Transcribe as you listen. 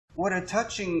what a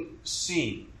touching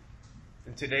scene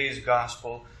in today's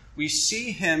gospel. We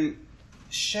see him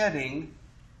shedding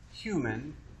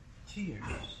human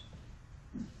tears.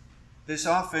 This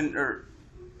often, or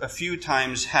a few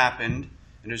times, happened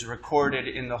and is recorded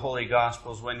in the Holy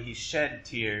Gospels when he shed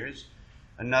tears.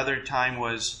 Another time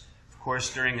was, of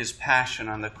course, during his passion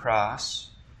on the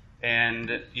cross.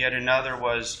 And yet another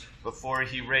was before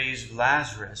he raised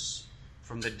Lazarus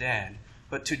from the dead.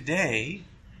 But today,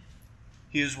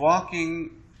 he is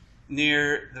walking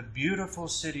near the beautiful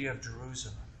city of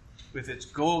Jerusalem with its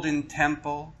golden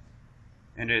temple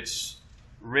and its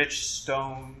rich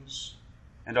stones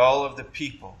and all of the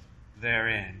people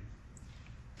therein.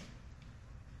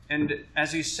 And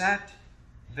as he sat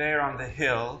there on the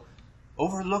hill,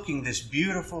 overlooking this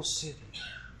beautiful city,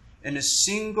 in a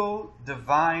single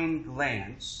divine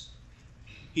glance,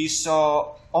 he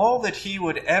saw all that he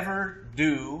would ever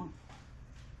do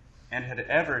and had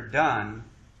ever done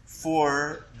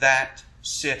for that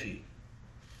city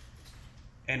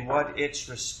and what its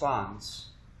response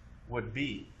would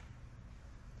be.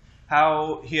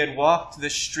 How he had walked the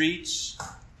streets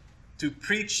to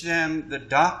preach them the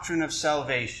doctrine of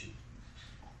salvation.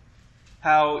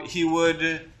 How he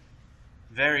would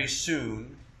very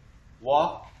soon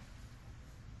walk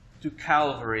to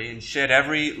Calvary and shed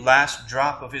every last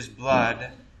drop of his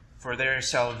blood for their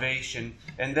salvation.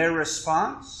 And their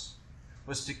response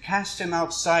was to cast him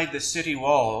outside the city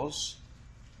walls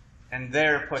and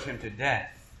there put him to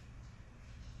death.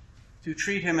 To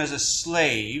treat him as a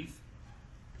slave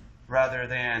rather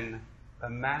than a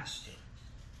master,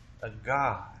 a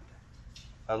God,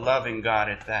 a loving God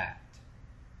at that.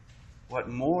 What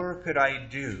more could I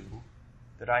do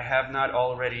that I have not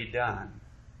already done?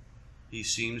 He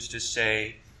seems to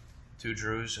say to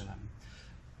Jerusalem.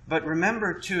 But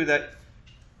remember, too, that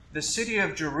the city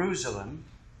of Jerusalem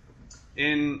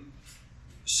in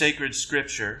sacred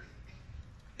Scripture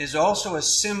is also a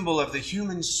symbol of the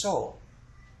human soul.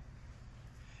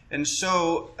 And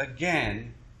so,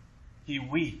 again, he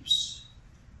weeps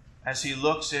as he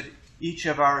looks at each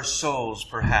of our souls,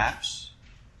 perhaps,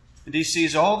 and he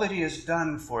sees all that he has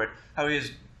done for it, how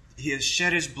he has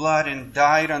shed his blood and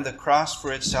died on the cross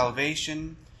for its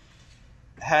salvation,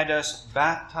 had us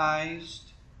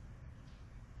baptized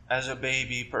as a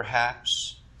baby,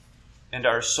 perhaps, and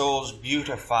our souls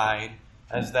beautified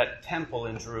as that temple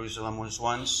in Jerusalem was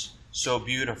once so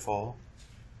beautiful.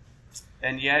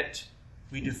 And yet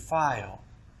we defile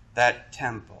that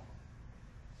temple.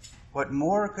 What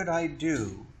more could I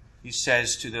do, he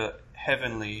says to the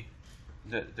heavenly,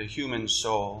 the human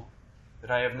soul,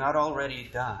 that I have not already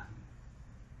done?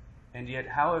 And yet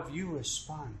how have you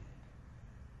responded?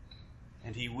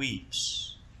 And he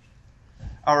weeps.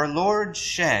 Our Lord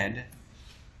shed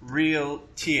real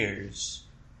tears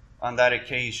on that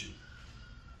occasion.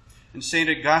 And St.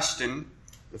 Augustine,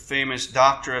 the famous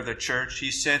doctor of the church, he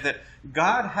said that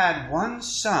God had one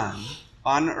Son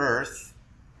on earth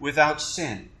without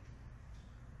sin,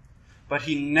 but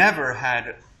he never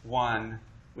had one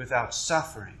without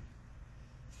suffering.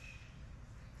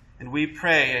 And we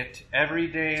pray it every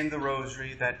day in the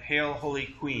Rosary, that Hail,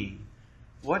 Holy Queen.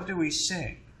 What do we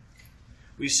say?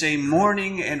 We say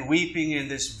mourning and weeping in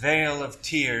this vale of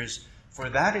tears, for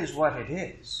that is what it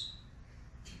is.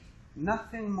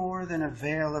 Nothing more than a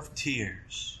vale of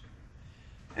tears.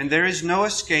 And there is no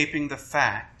escaping the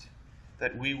fact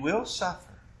that we will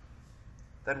suffer,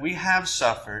 that we have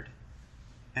suffered,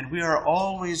 and we are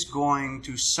always going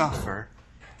to suffer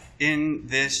in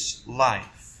this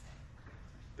life.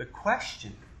 The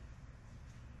question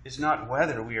is not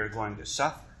whether we are going to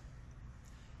suffer.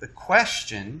 The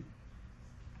question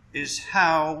is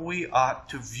how we ought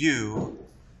to view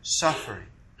suffering.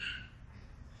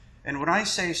 And when I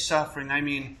say suffering, I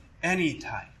mean any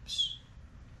types.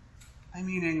 I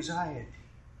mean anxiety,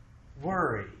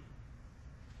 worry,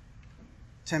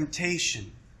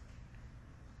 temptation,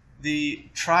 the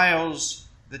trials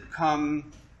that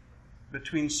come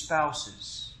between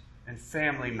spouses and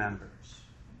family members.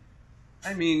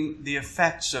 I mean the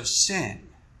effects of sin,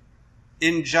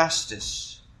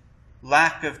 injustice,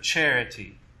 lack of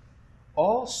charity,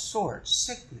 all sorts,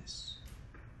 sickness,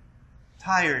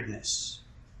 tiredness,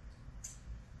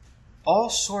 all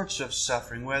sorts of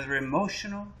suffering, whether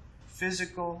emotional,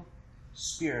 physical,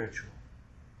 spiritual.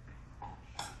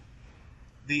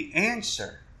 The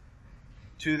answer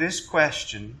to this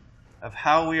question of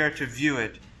how we are to view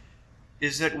it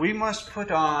is that we must put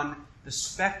on the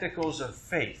spectacles of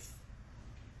faith.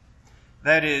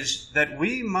 That is, that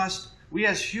we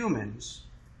as humans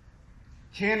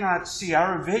cannot see.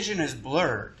 Our vision is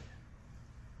blurred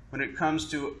when it comes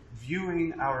to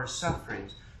viewing our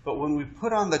sufferings. But when we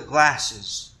put on the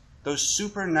glasses those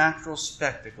supernatural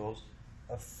spectacles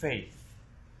of faith.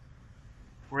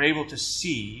 We're able to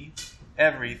see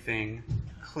everything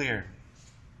clearly.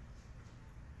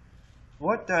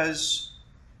 What does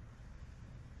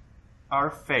our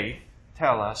faith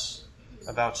tell us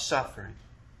about suffering?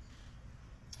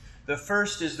 The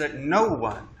first is that no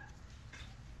one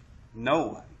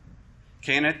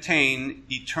can attain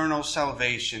eternal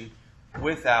salvation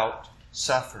without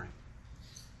suffering.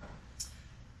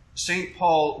 St.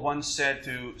 Paul once said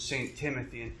to St.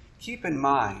 Timothy, and keep in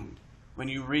mind when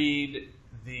you read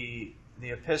the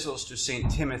epistles to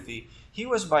St. Timothy, he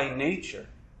was by nature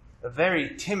a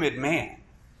very timid man,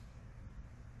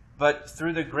 but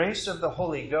through the grace of the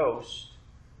Holy Ghost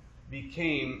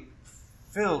became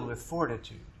filled with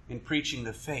fortitude in preaching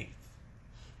the faith.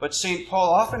 But St.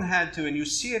 Paul often had to, and you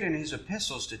see it in his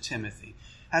epistles to Timothy,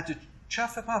 had to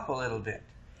chuff him up a little bit,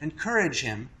 encourage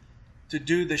him to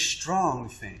do the strong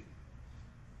thing,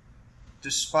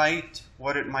 despite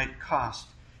what it might cost.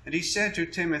 And he said to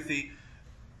Timothy,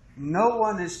 no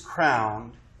one is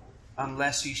crowned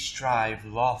unless he strive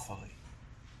lawfully.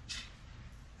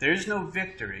 There is no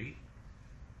victory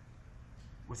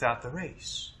without the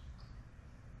race,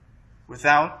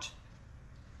 without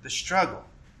the struggle.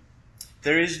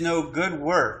 There is no good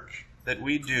work that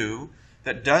we do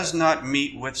that does not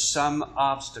meet with some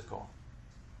obstacle.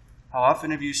 How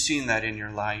often have you seen that in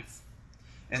your life?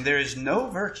 And there is no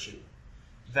virtue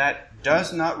that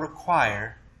does not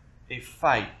require a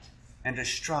fight and a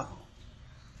struggle.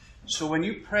 So when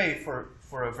you pray for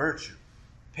a virtue,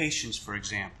 patience for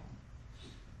example,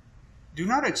 do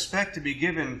not expect to be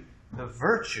given the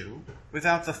virtue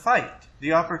without the fight,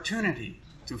 the opportunity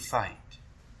to fight.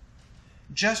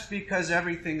 Just because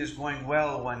everything is going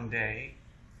well one day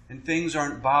and things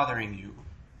aren't bothering you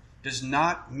does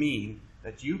not mean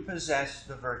that you possess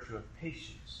the virtue of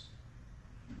patience.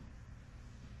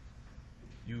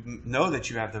 You know that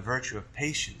you have the virtue of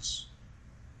patience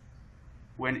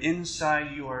when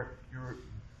inside you're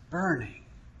burning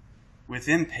with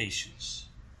impatience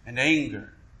and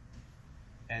anger,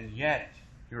 and yet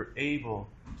you're able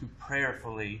to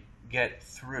prayerfully get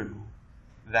through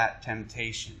that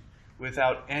temptation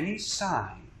without any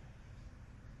sign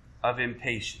of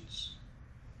impatience.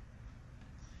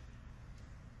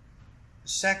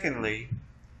 Secondly,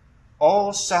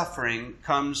 all suffering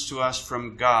comes to us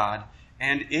from God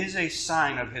and is a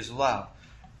sign of His love.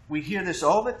 We hear this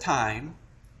all the time,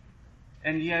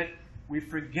 and yet we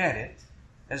forget it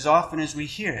as often as we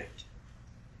hear it.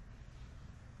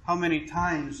 How many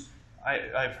times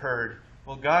I've heard,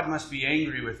 well, God must be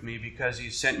angry with me because He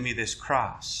sent me this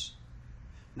cross.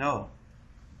 No.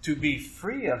 To be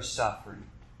free of suffering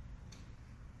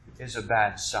is a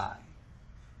bad sign.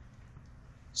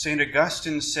 St.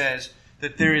 Augustine says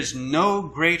that there is no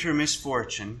greater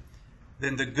misfortune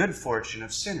than the good fortune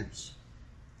of sinners.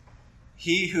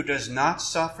 He who does not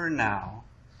suffer now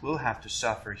will have to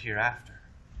suffer hereafter.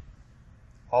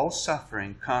 All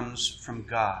suffering comes from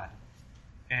God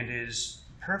and is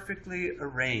perfectly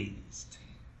arranged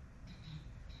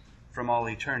from all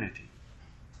eternity.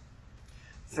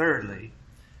 Thirdly,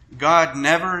 God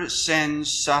never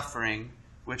sends suffering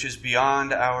which is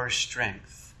beyond our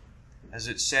strength. As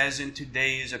it says in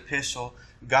today's epistle,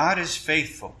 God is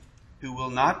faithful, who will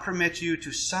not permit you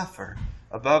to suffer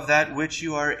above that which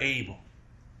you are able.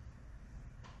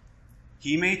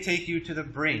 He may take you to the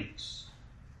brinks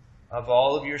of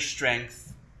all of your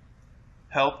strength,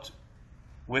 helped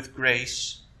with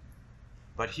grace,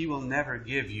 but He will never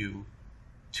give you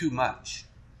too much.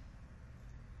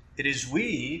 It is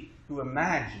we who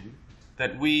imagine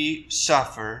that we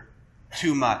suffer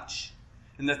too much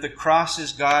and that the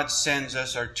crosses God sends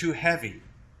us are too heavy.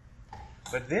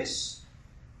 But this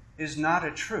is not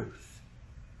a truth.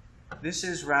 This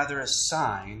is rather a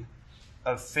sign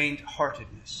of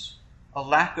faint-heartedness, a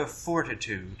lack of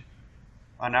fortitude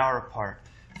on our part.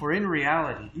 For in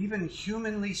reality, even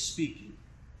humanly speaking,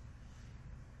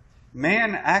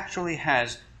 man actually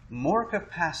has more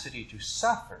capacity to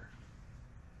suffer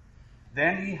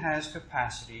than he has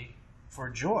capacity for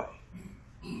joy.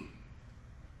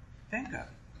 Think of it.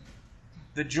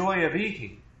 The joy of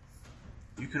eating.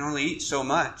 You can only eat so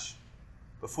much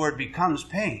before it becomes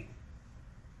pain.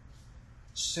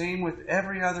 Same with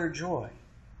every other joy.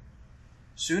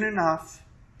 Soon enough,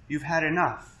 you've had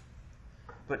enough.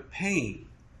 But pain.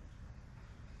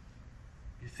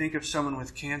 You think of someone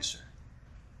with cancer.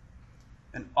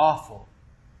 An awful,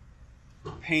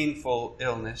 painful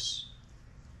illness.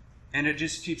 And it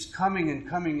just keeps coming and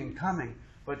coming and coming.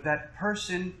 But that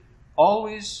person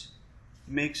always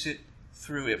makes it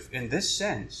through it. In this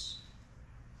sense,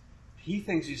 he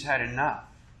thinks he's had enough.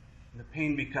 And the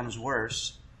pain becomes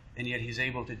worse. and yet He's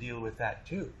able to deal with that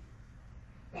too.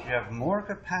 We have more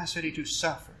capacity to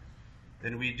suffer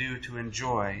than we do to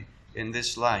enjoy in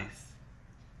this life.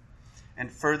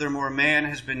 And furthermore, man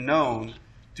has been known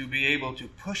to be able to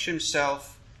push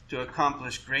himself to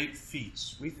accomplish great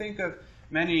feats. We think of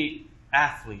many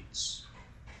athletes.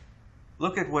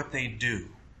 Look at what they do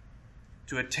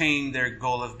to attain their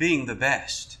goal of being the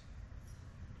best.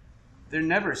 They're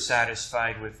never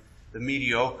satisfied with the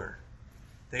mediocre.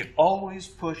 They always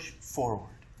push forward.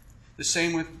 The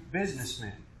same with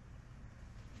businessmen.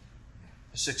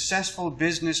 A successful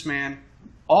businessman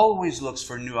always looks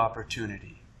for new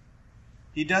opportunity.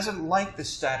 He doesn't like the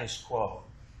status quo.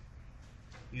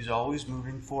 He's always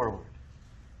moving forward.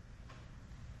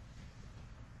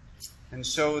 And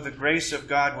so the grace of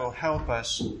God will help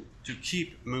us to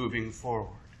keep moving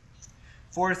forward.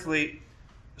 Fourthly,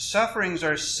 sufferings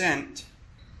are sent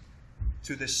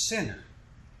to the sinner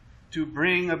to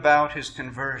bring about his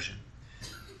conversion.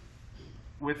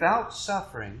 Without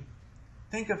suffering,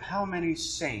 think of how many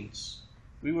saints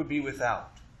we would be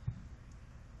without.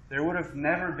 There would have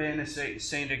never been a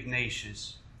St.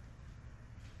 Ignatius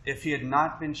if he had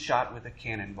not been shot with a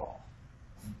cannonball.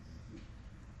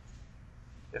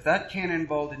 If that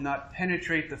cannonball did not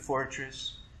penetrate the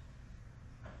fortress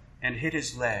and hit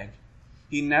his leg,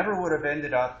 he never would have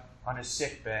ended up on a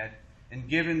sickbed and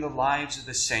given the lives of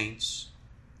the saints,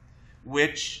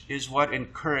 which is what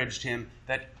encouraged him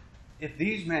that if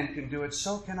these men can do it,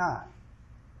 so can I.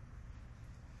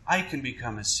 I can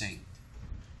become a saint.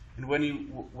 And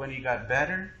when he got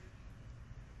better,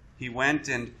 he went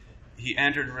and he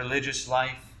entered religious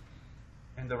life,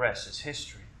 and the rest is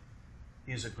history.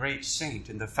 He is a great saint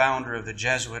and the founder of the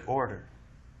Jesuit order.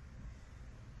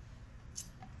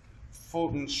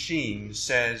 Fulton Sheen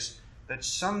says that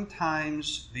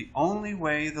sometimes the only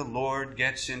way the Lord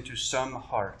gets into some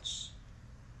hearts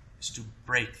is to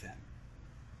break them.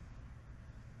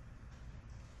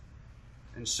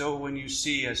 And so when you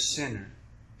see a sinner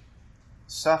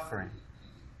suffering,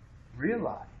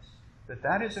 realize that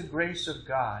that is a grace of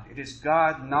God. It is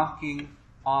God knocking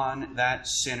on that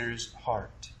sinner's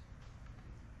heart.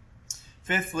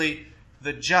 Fifthly,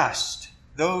 the just,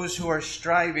 those who are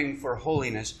striving for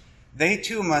holiness, they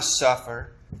too must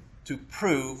suffer to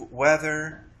prove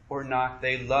whether or not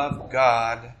they love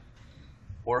God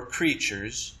or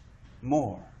creatures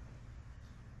more.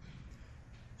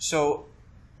 So,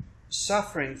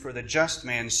 suffering for the just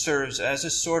man serves as a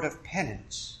sort of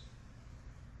penance.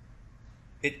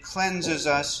 It cleanses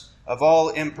us of all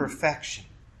imperfection.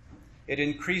 It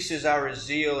increases our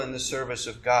zeal in the service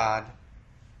of God,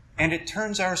 and it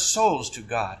turns our souls to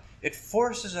God. It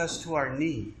forces us to our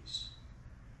knees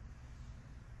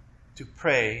to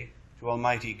pray to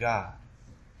Almighty God.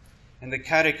 And the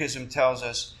Catechism tells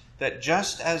us that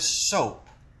just as soap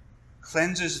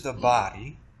cleanses the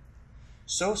body,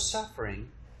 so suffering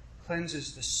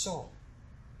cleanses the soul.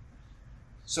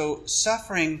 So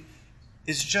suffering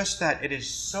is just that. It is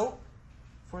soap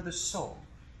for the soul.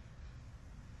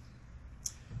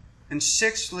 And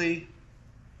sixthly,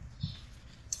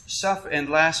 and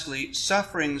lastly,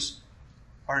 sufferings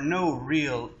are no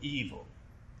real evil,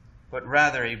 but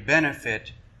rather a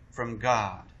benefit from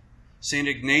God. St.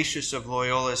 Ignatius of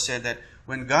Loyola said that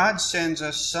when God sends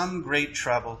us some great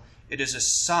trouble, it is a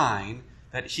sign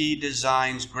that He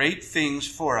designs great things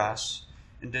for us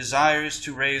and desires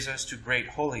to raise us to great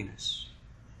holiness.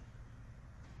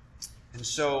 And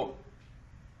so,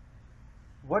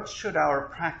 what should our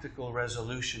practical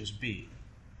resolutions be?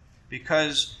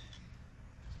 Because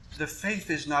the faith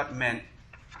is not meant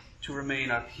to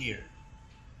remain up here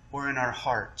or in our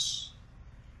hearts.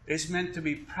 It is meant to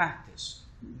be practiced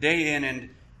day in and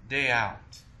day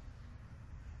out.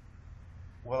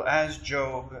 Well, as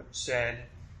Job said,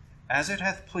 "As it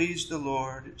hath pleased the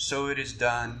Lord, so it is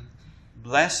done.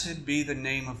 Blessed be the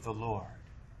name of the Lord."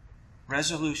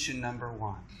 Resolution number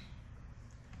 1.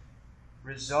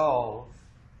 Resolve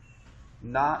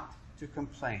not to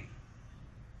complain.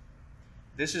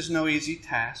 This is no easy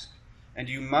task, and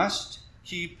you must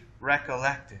keep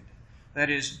recollected. That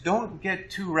is, don't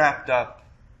get too wrapped up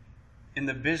in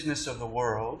the business of the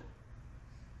world.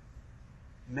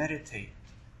 Meditate.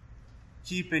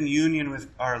 Keep in union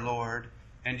with our Lord,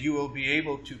 and you will be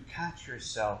able to catch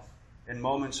yourself in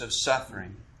moments of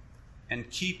suffering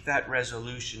and keep that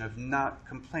resolution of not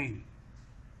complaining.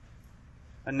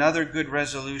 Another good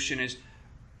resolution is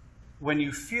when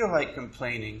you feel like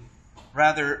complaining,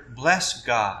 rather bless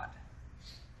God.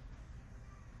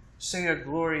 Say a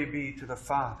glory be to the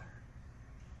Father.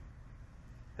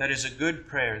 That is a good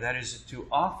prayer. That is to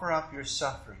offer up your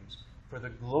sufferings for the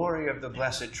glory of the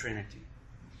Blessed Trinity.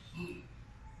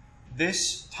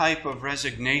 this type of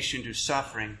resignation to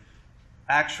suffering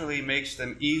actually makes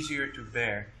them easier to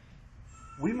bear.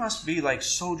 We must be like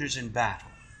soldiers in battle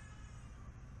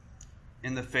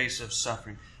in the face of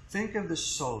suffering. Think of the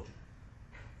soldier.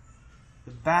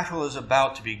 The battle is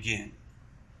about to begin.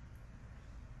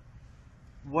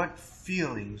 What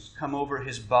feelings come over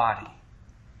his body?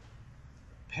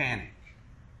 Panic,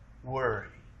 worry,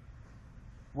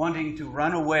 wanting to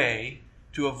run away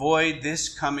to avoid this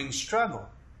coming struggle.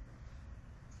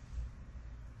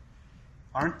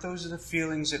 Aren't those the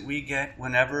feelings that we get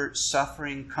whenever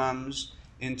suffering comes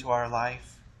into our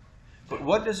life? But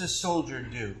what does a soldier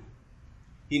do?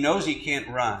 He knows he can't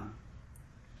run,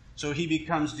 so he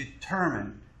becomes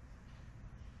determined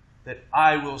that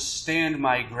I will stand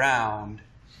my ground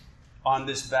on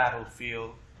this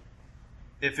battlefield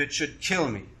if it should kill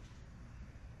me,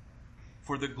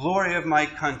 for the glory of my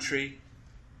country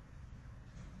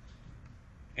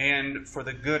and for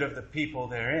the good of the people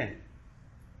therein.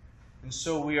 And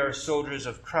so we are soldiers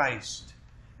of Christ,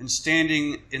 and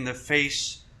standing in the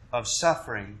face of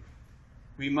suffering,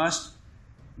 we must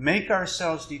make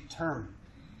ourselves determined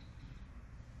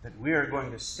that we are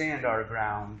going to stand our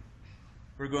ground.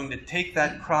 We're going to take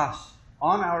that cross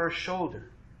on our shoulder.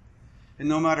 And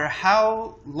no matter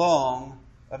how long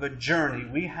of a journey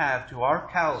we have to our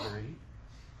Calvary,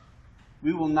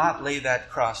 we will not lay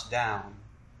that cross down,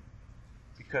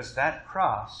 because that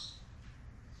cross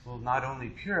will not only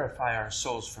purify our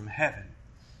souls from heaven,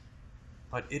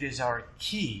 but it is our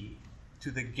key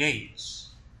to the gates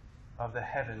of the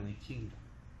heavenly kingdom.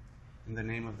 In the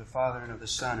name of the Father, and of the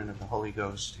Son, and of the Holy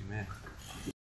Ghost, amen.